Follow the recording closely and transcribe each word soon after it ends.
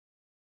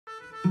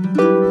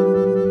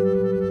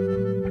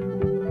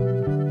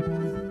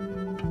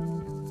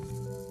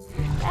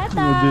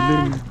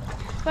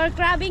For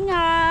crabbing,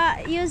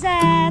 use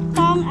a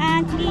tong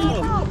and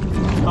clip.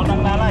 Tong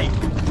ng lalay.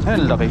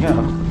 Ay, laki nga.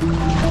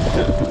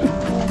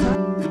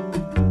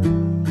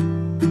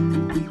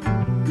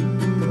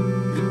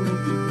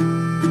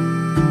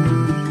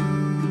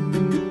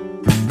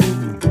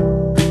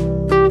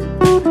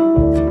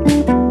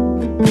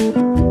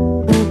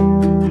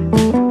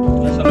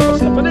 Nasa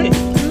labas na pala eh.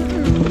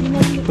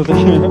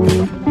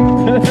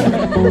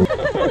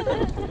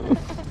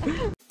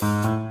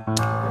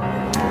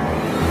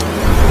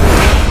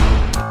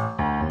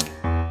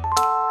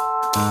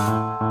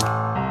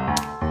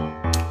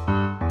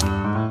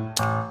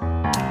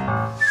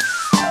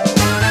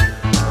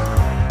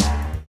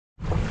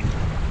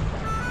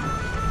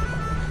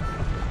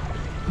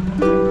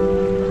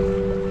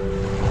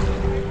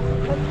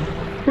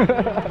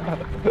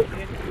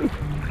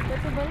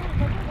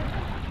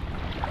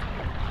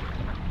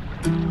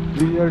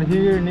 We are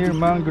here near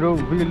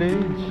Mangrove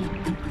Village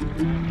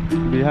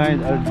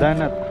behind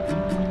Aldanat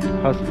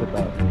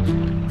Hospital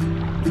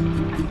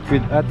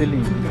with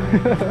Ateling.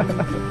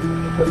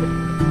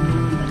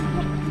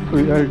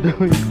 We are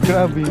doing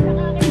crabbing.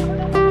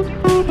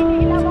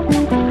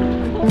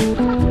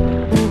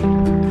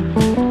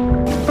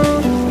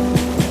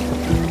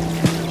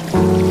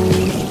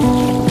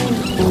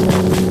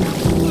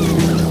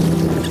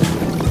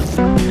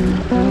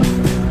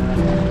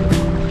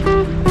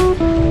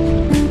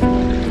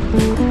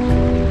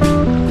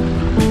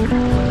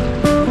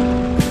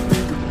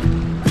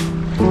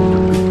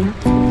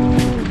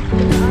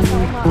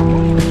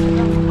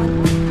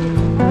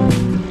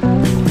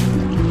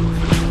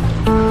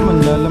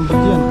 Lalambot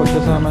yan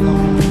pagkasama ng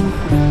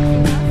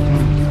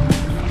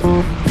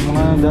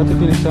mga dati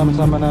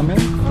pinagsama-sama namin.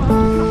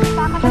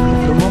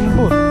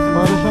 Lumambot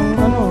para siyang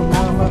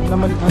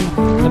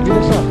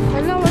nabilisa.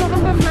 Hello, wala ka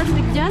ba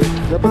plastic dyan?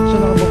 Dapat siya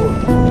nakabuko.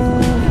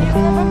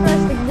 Wala ba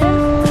plastic dyan?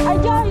 Ay,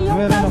 dyan, yung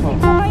Meron plastic ako.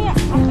 ko kaya.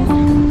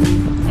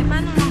 Eh,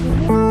 paano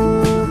mabubuo?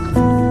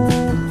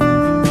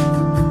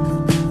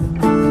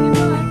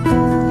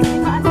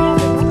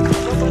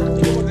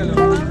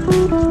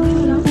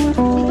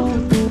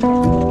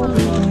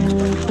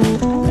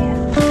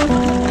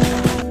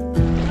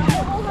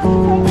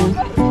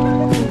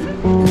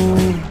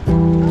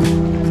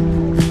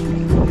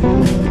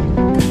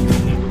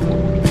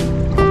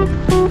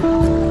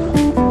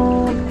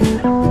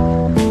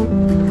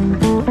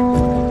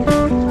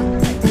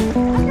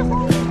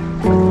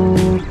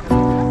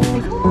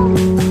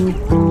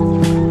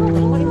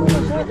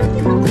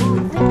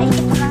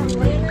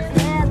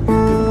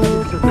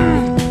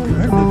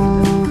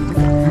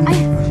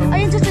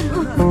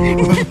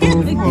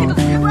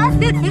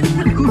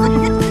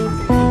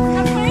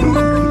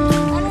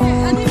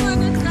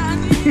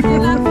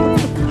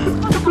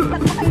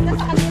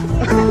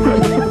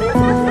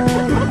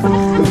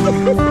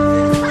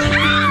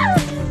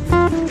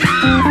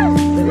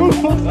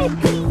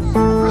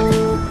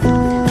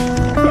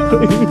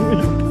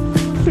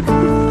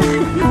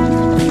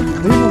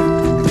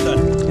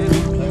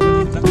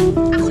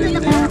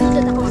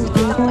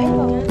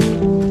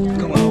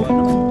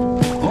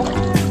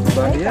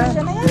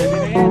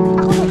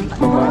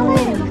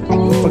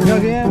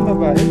 Pagkagayan,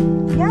 babae.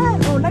 Yan,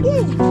 oh,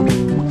 lagi.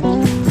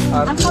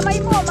 Ang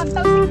kamay mo,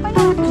 magtausik pa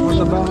yan.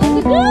 Mataba ka.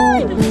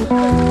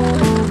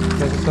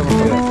 Kasi sa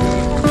mga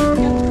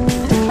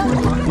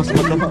mas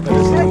mataba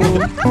kayo sa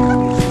mga.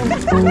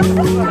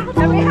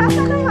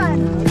 Namihasa naman.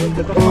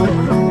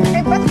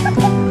 Eh, ba't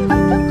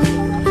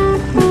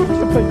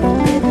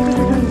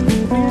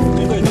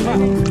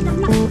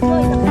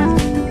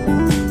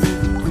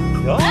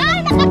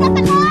ay,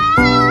 nakakatawa!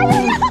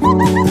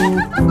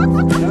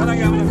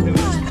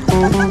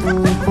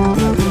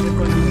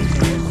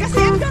 Kasi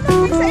ang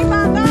ganun sa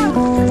ibabaw.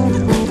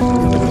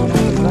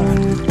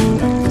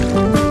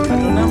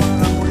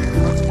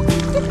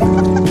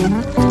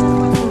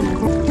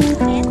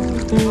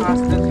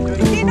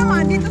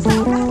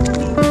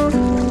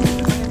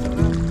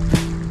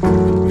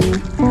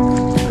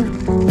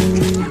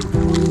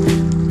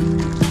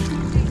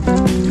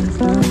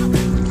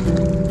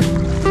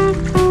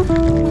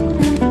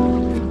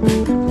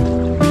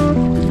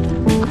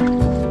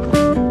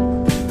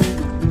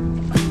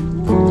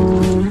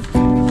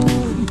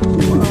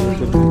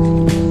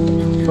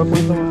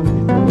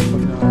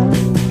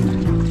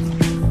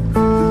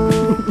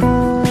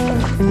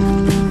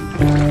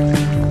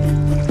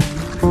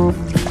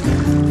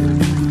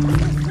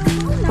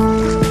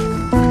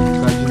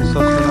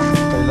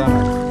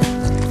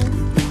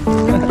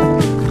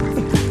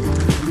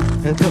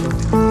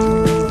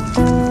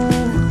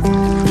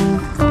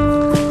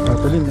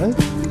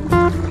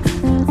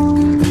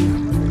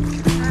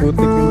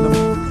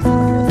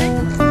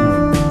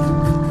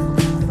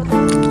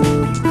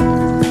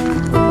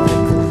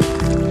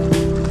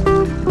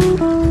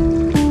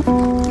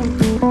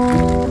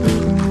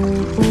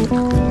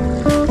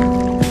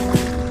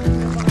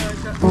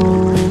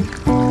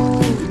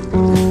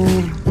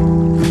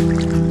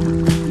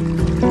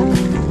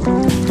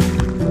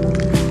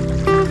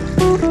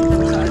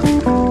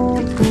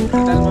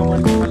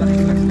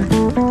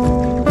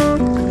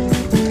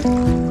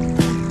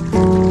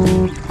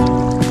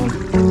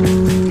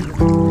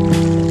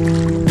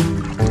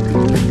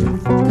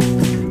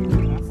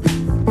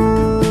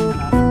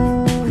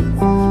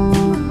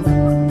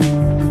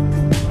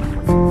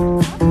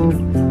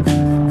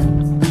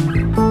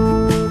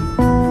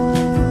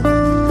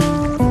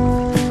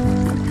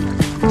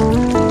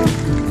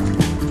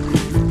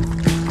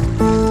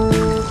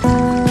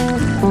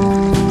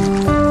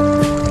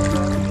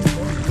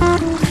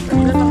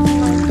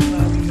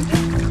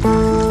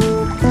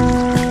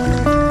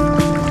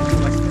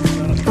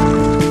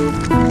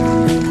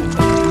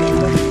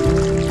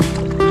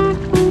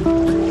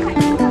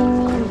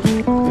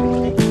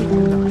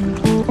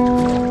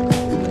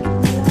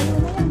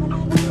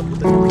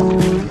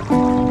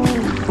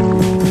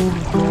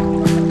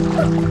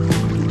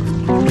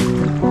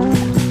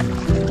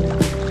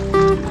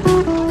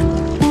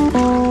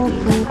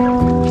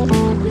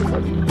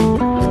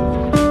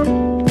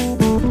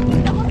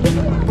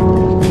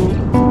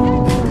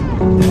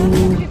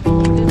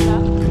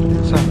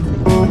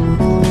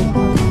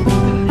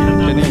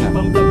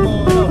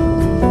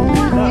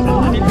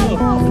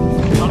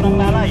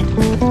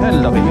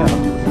 laki nga.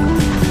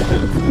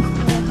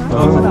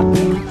 Oo, sana.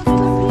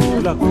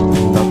 Tulak.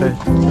 Laki.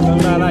 Ang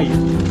lalay.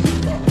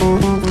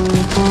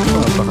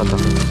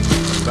 Napakataki.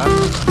 Diba?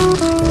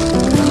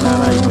 Ang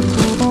lalay.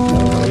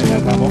 Ang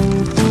lalay mo.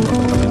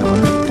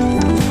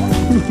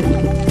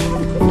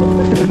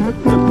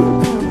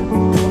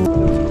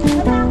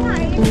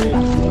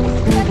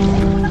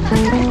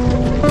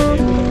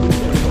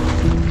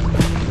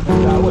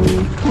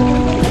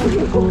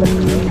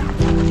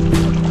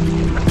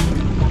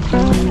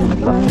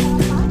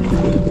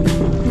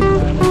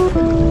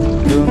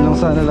 Doon lang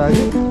sana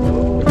lagi.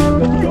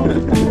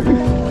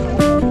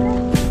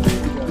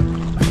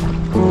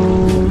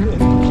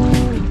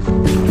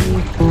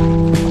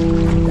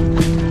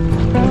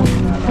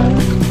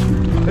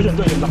 Ayun,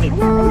 doon, yung laki.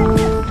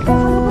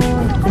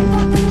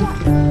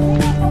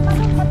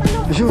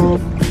 Sure.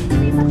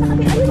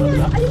 Ayun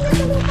nga.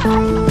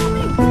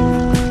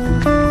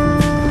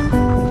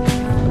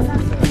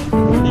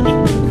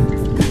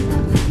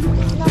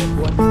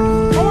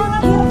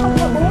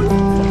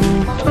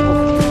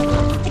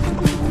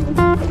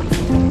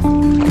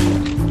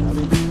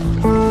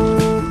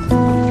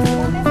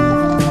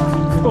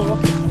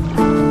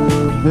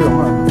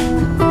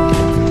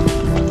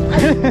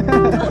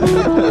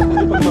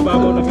 Pag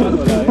mababaw na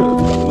gano'n, wala yun.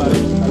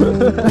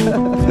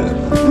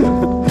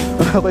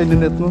 Ako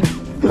ininet mo.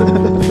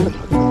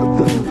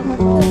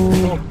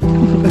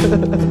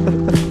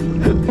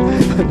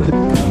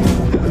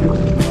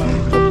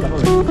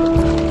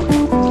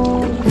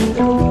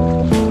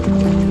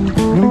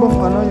 Yung bang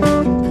ano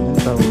yung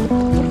tawag?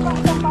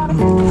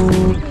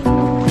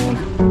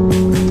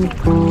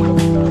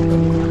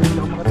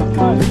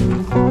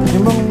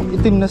 Yung bang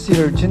itim na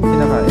sea urchin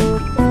kinakain?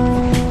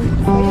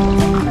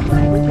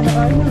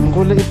 Ang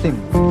kulay itim.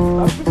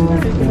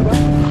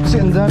 Kasi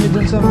ang dami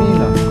dun sa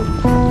Mina.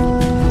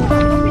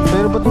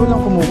 Pero ba't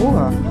walang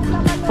kumukuha?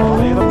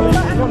 Mahirap pa rin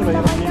yun,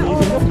 mahirap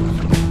linisin yun.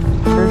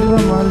 Pero di ba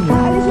mahal yun?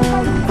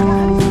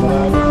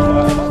 Marami sa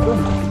mga anak doon.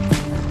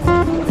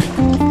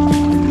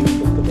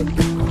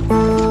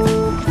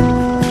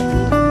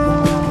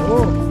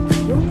 Oo.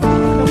 Yung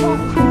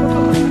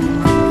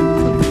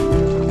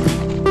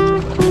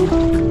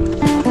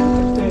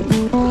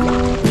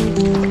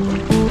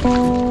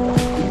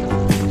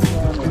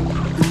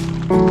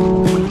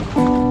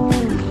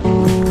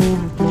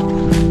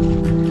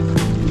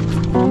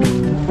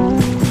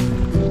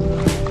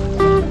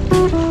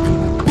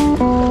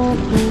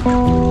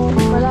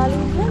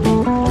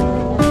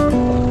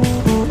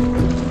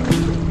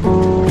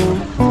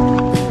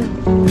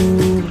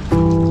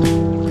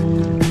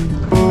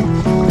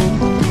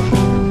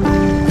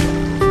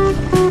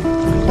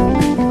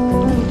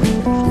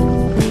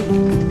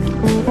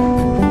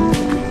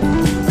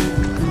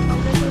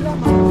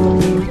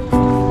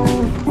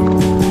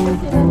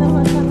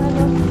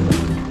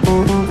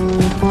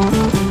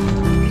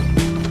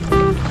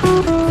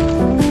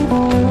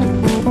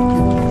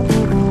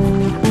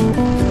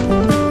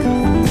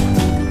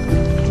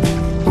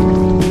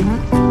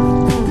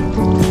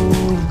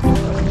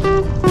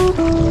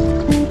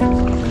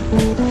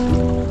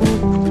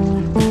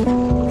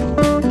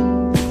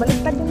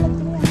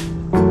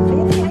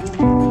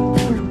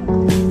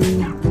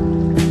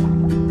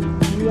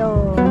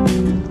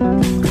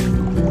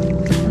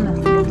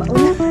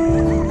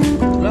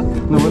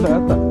Nawala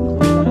ata.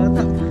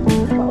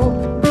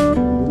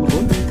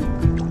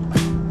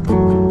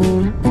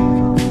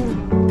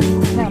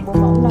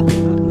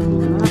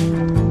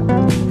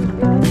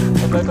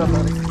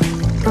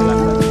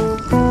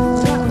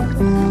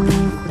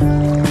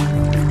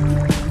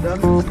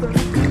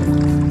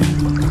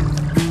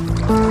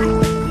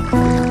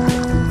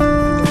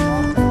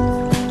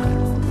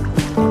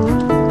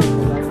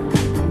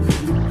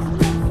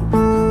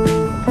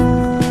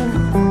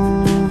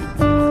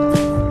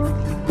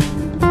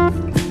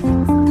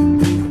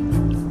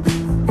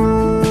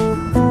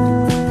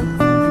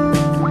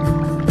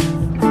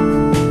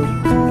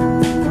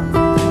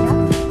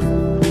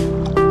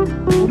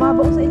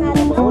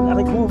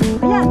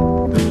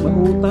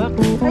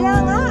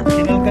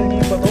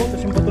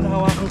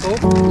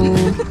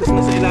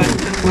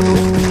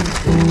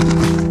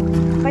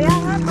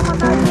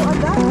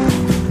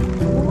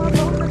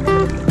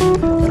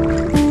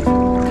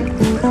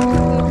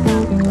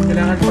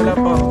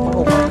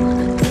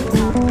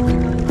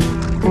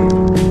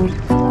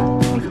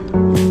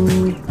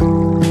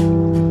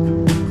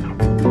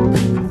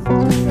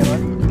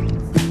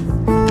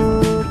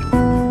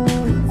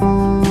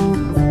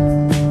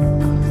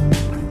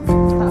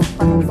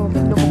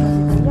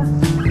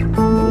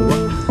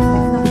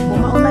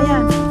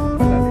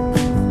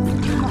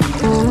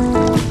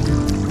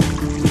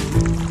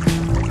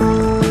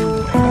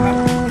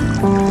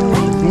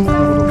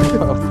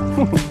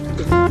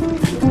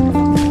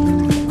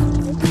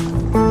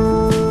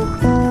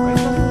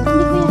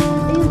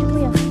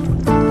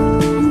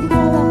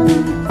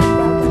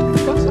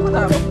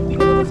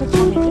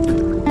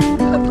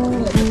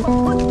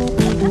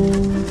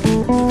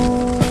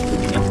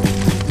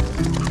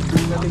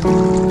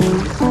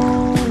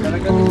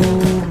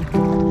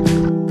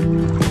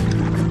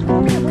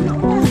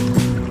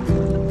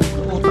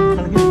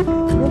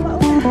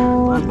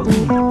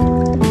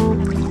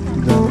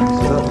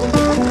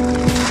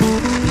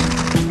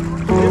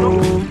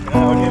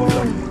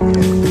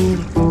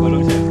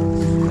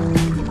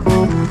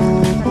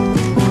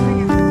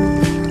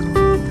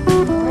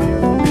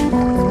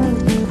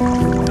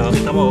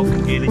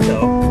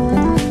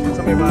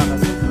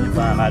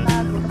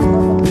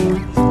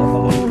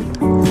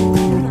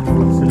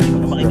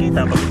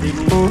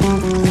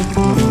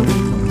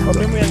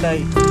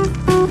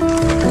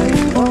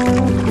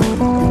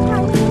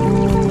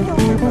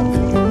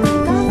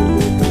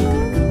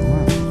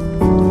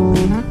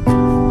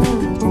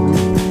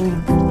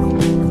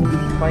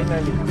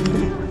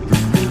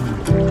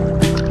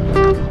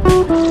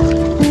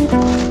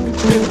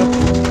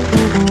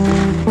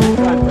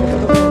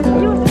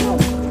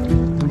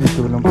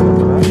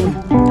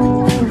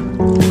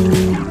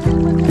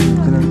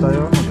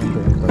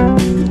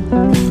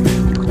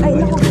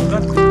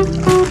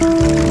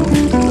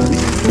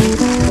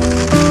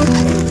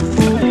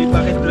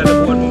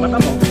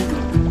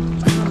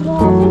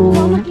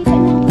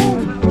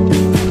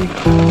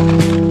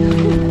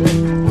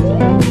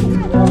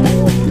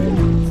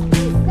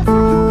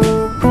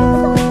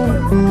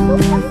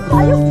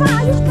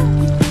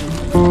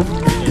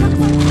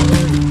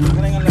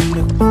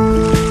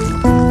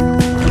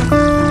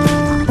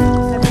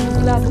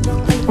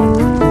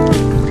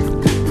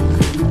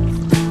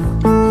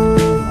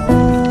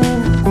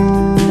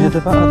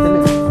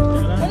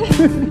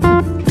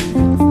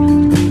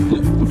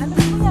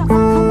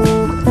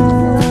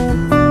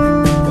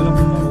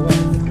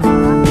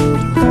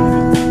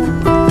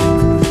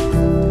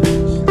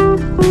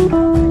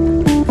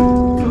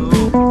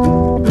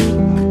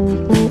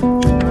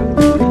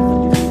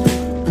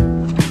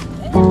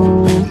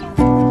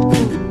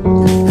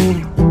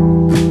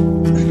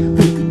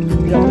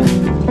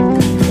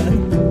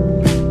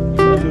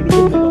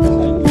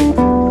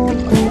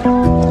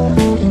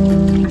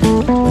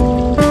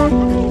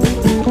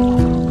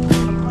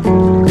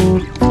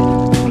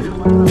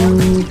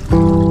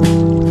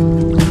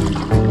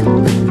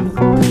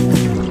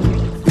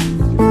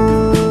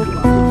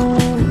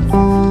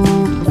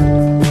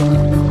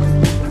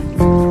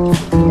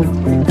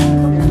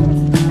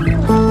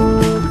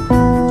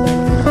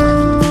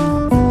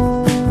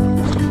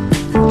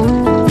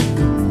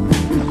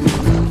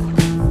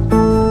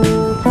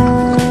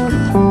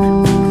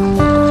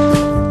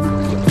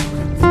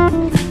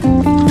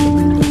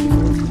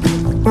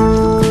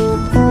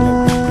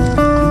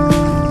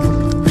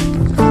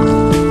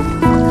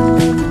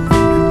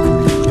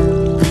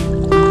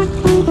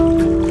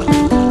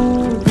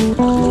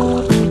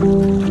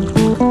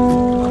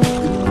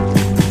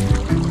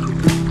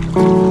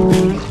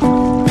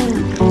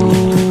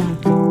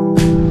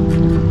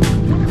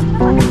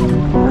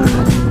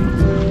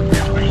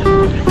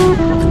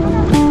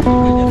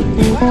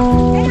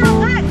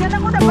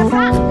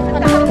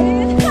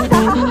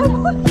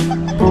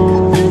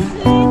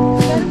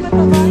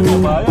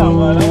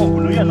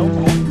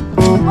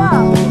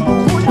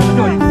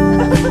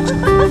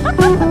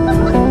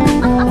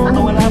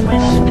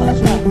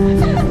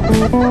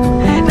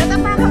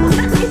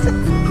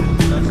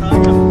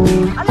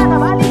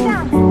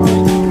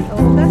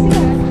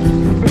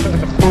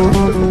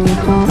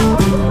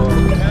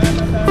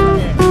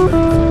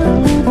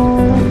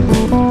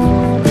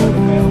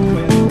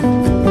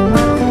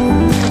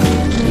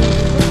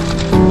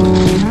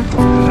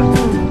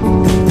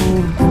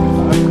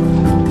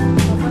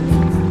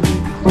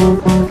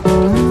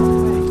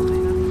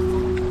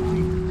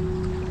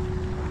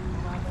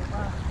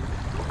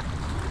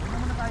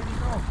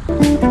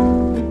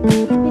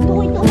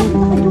 Ito,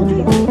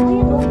 naka-Jojoy.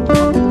 Ayan, oh.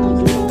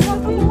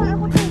 Kaya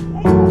ako, te.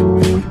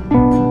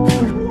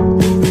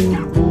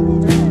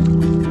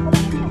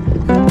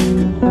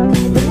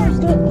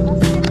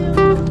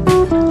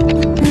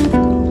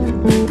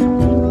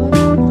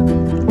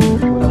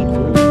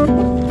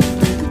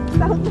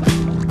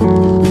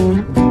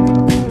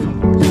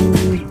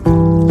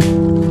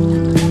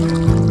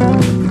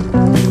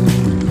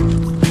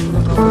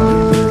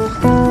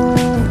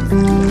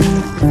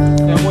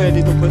 Kaya mo yan,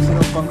 dito pwede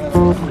ng pang...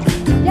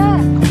 Yeah,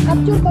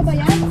 capture pa ba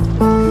yan?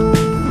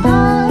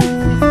 Ah.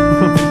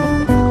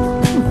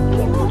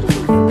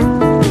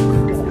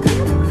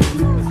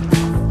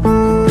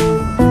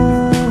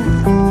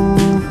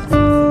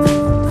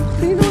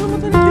 Sino naman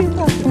tayo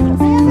dito?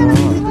 Ayan na lang,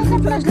 iwan na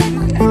flashlight.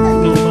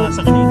 Lupa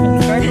sa kanina.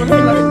 Kahit wala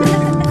lang.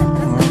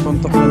 Mga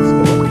contact lens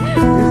ka ba?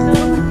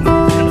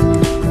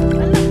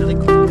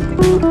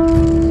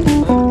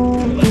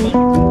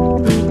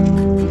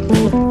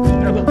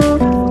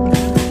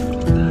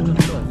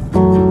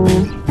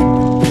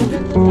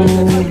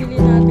 Pabili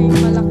natin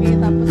malaki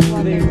tapos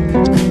water.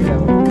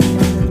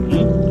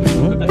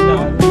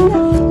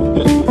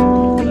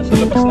 Nasa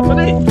labas na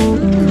pala eh.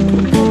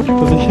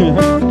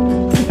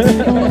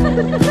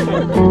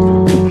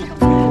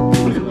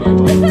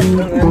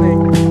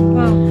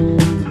 Wow.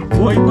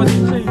 Buhay pa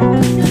din siya eh.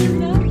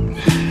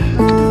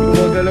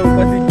 Gumagalaw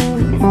pa din.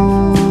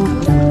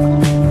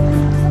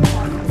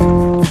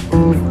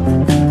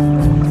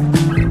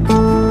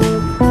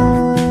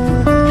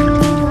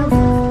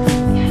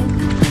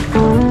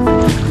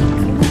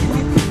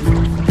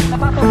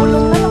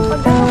 Napapagulong na lang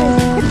pag ano eh.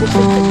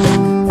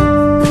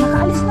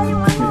 Nakaalis na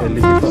yung ano.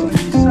 May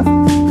LED pa.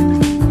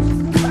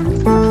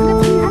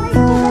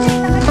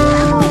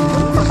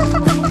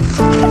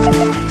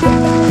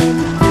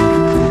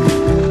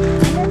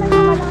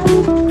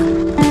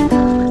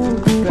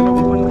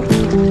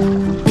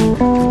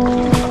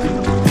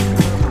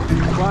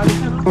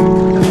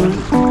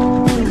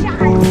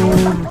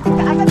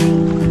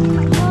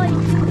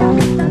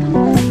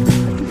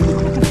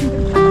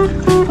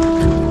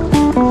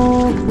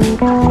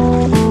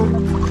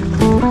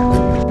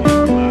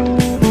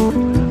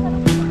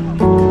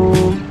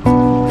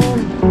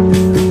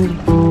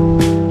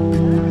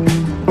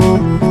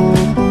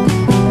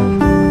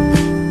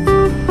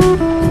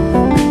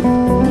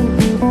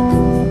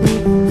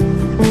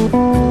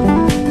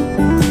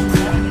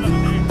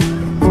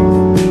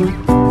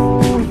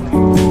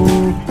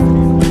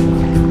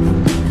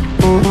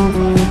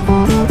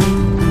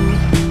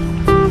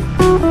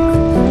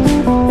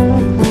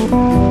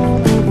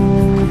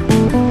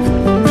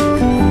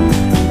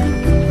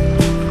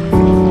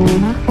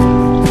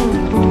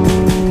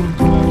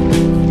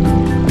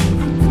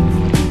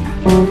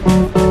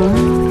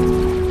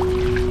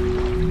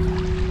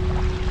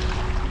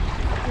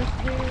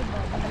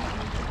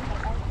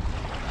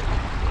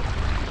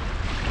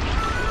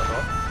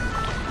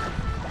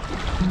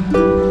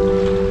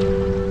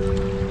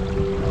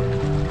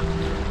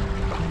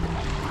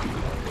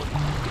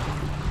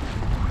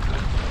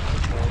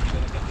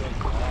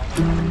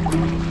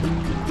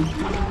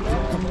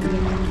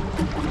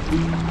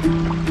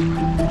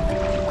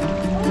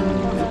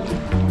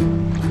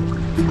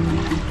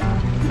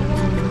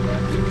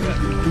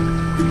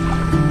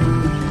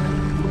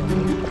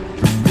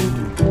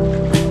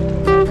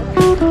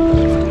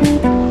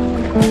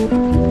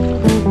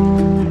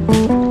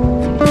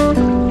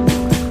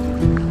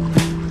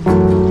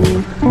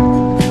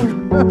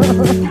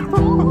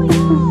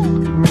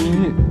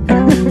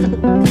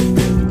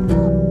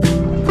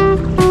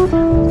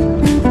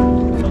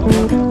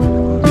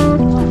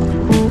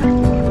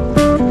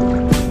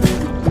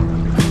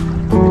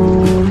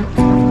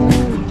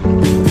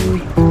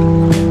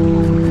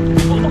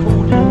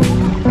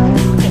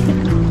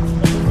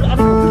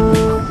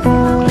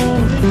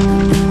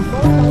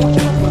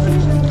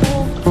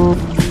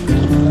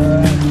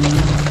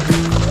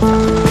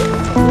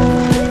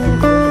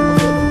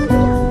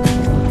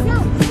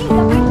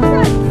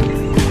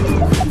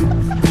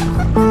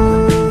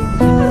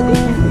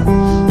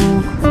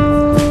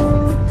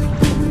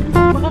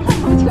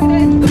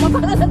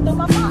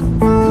 Dalawa pa lang.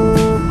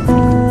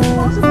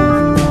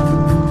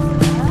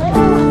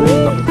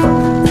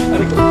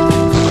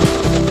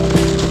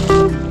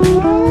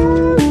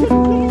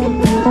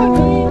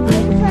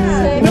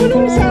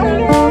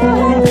 Balik na.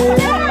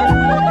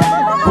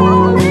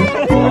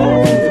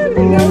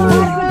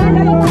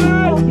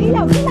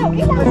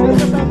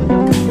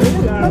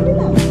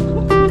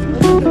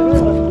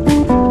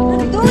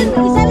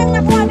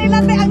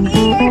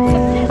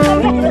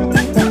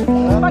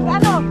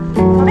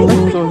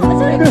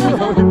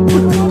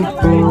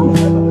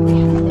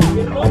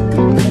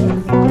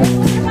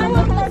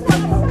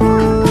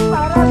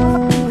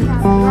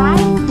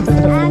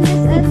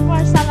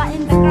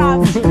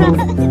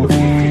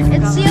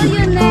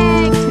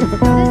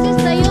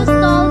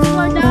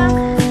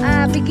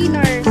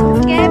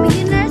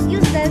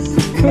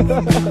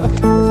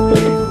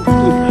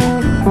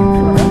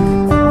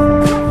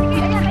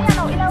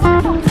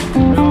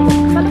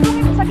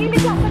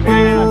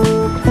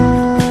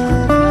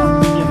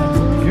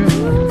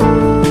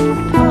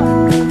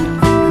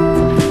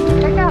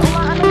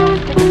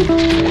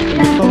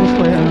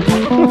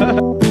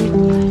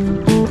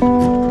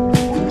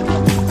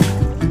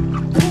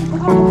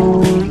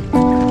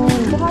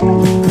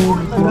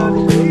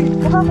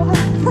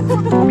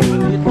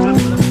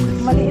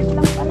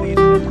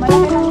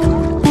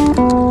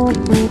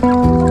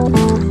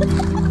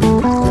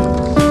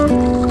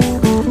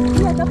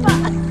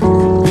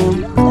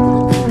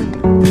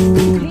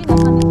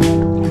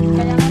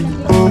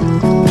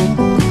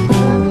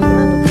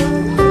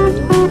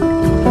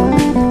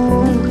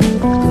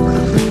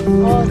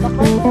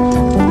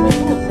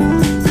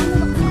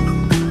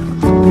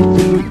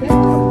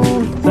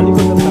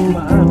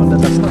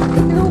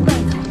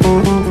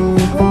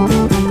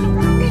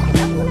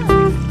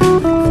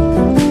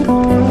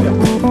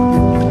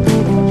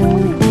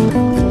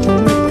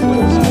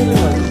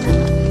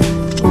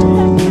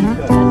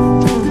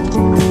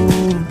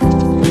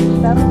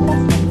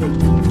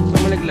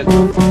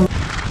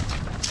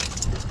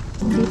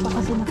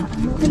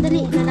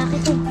 Sandali, lalaki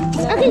to.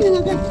 Akin na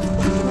agad.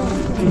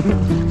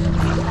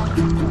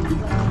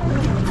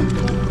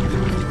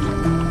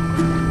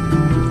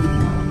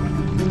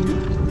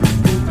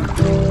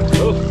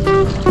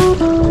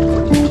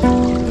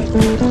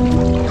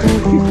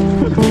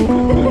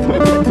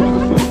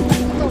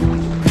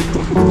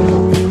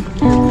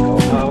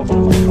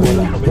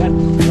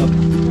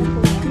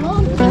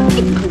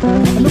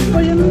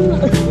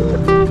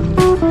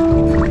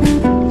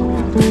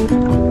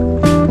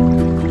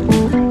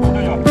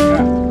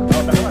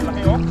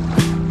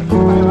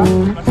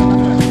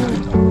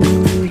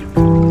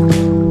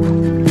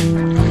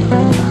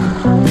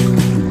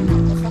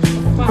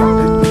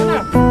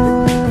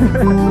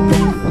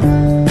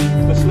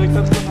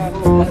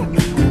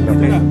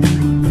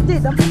 Hindi,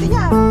 damputin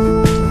niya.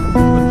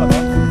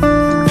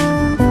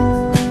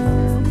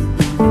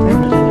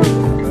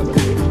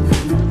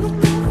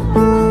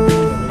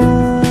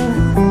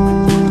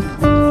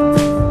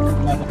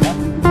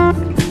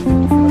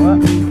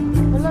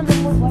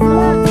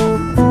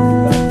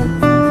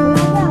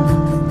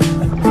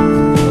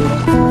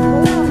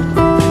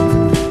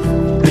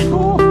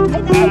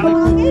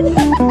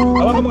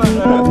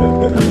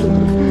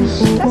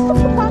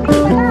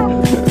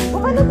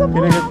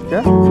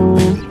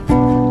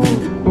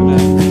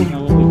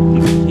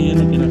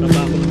 Kinagat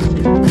ka?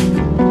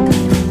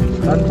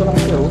 Tanto lang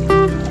siya, oh.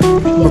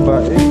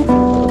 Babae.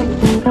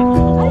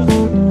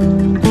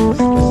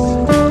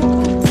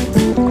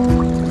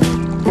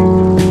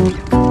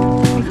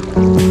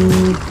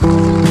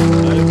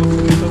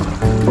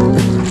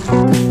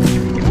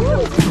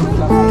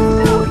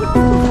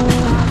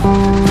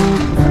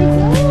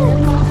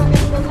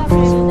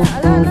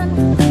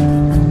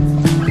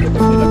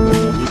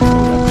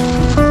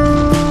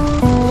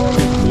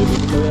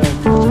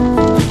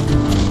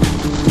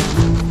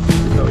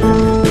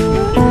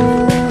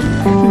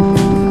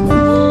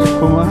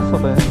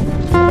 Pumasok eh.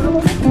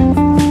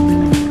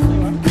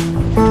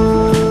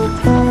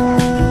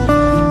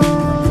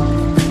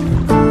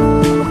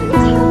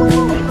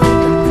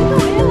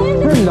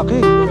 Ang laki.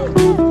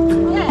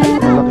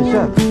 Malaki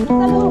siya.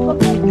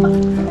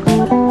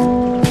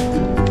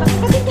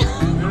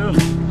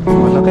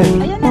 Malaki.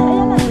 Ayan na,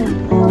 ayan na.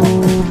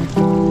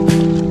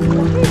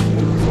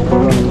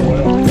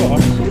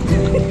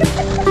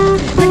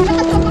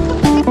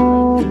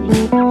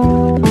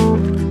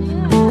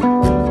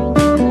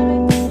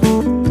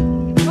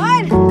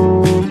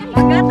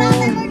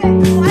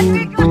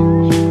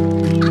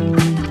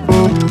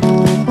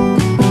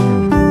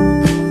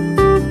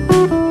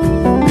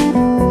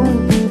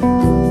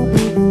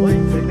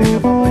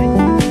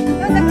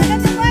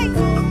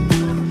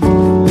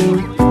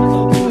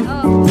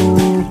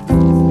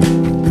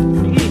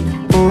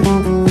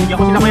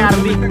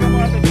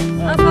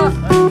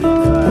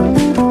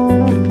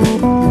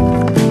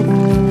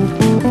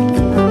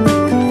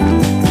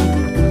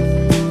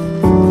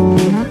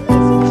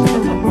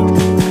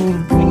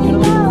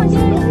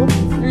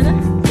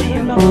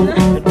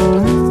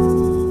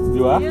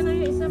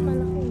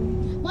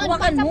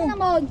 Hawakan mo.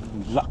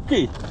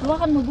 Laki.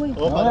 Hawakan mo, boy.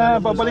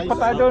 Babalik pa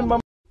tayo doon, ma'am.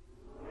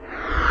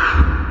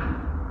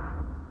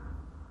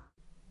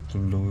 The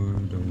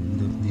Lord of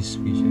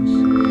these fishes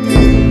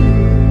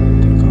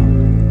to come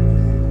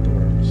to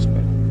our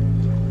respect.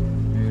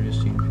 Here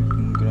is in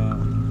 15 gram.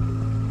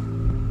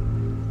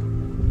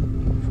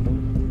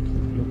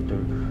 Look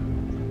there.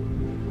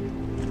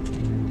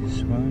 And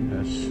this one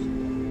as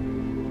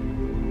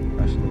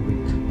the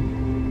weight.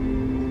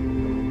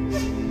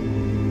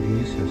 And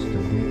this as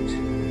the weight.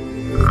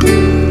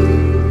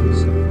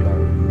 It's a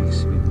flour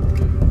mixed with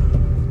water.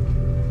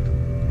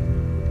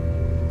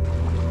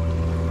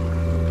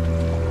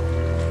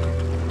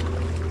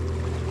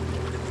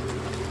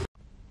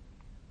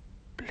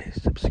 Please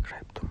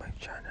subscribe to my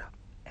channel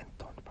and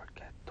don't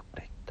forget to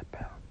click the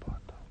bell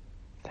button.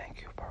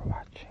 Thank you for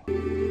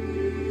watching.